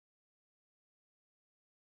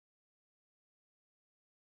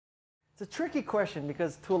It's a tricky question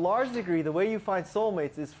because to a large degree, the way you find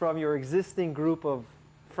soulmates is from your existing group of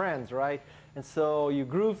friends, right? And so you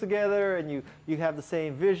groove together and you have the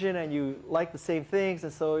same vision and you like the same things.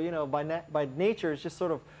 And so, you know, by nature, it's just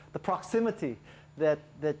sort of the proximity that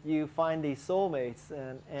you find these soulmates.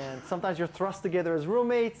 And sometimes you're thrust together as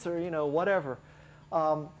roommates or, you know, whatever.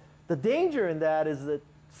 The danger in that is that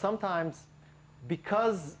sometimes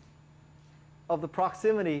because of the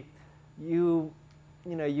proximity, you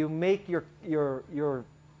make your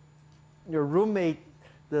roommate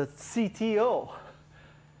the CTO.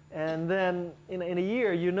 And then in a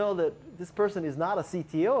year, you know that this person is not a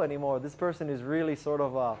CTO anymore. This person is really sort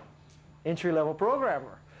of a entry-level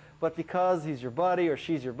programmer. But because he's your buddy or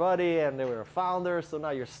she's your buddy and they were a founder, so now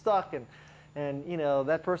you're stuck. And you know,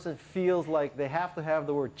 that person feels like they have to have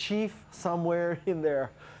the word chief somewhere in their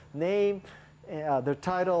name, their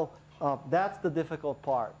title. That's the difficult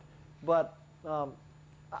part. But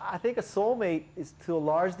I think a soulmate is to a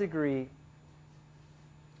large degree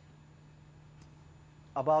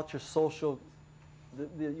about your social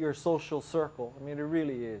circle. I mean, it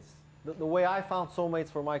really is. The way I found soulmates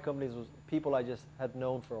for my companies was people I just had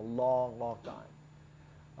known for a long, long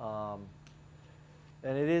time.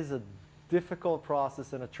 And it is a difficult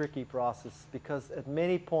process and a tricky process because at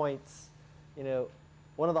many points, you know,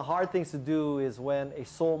 one of the hard things to do is when a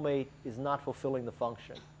soulmate is not fulfilling the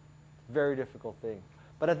function. Very difficult thing.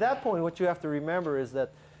 But at that point, what you have to remember is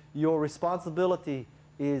that your responsibility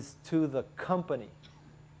is to the company.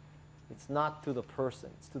 It's not to the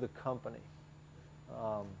person, it's to the company.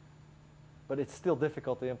 But it's still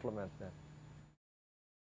difficult to implement that.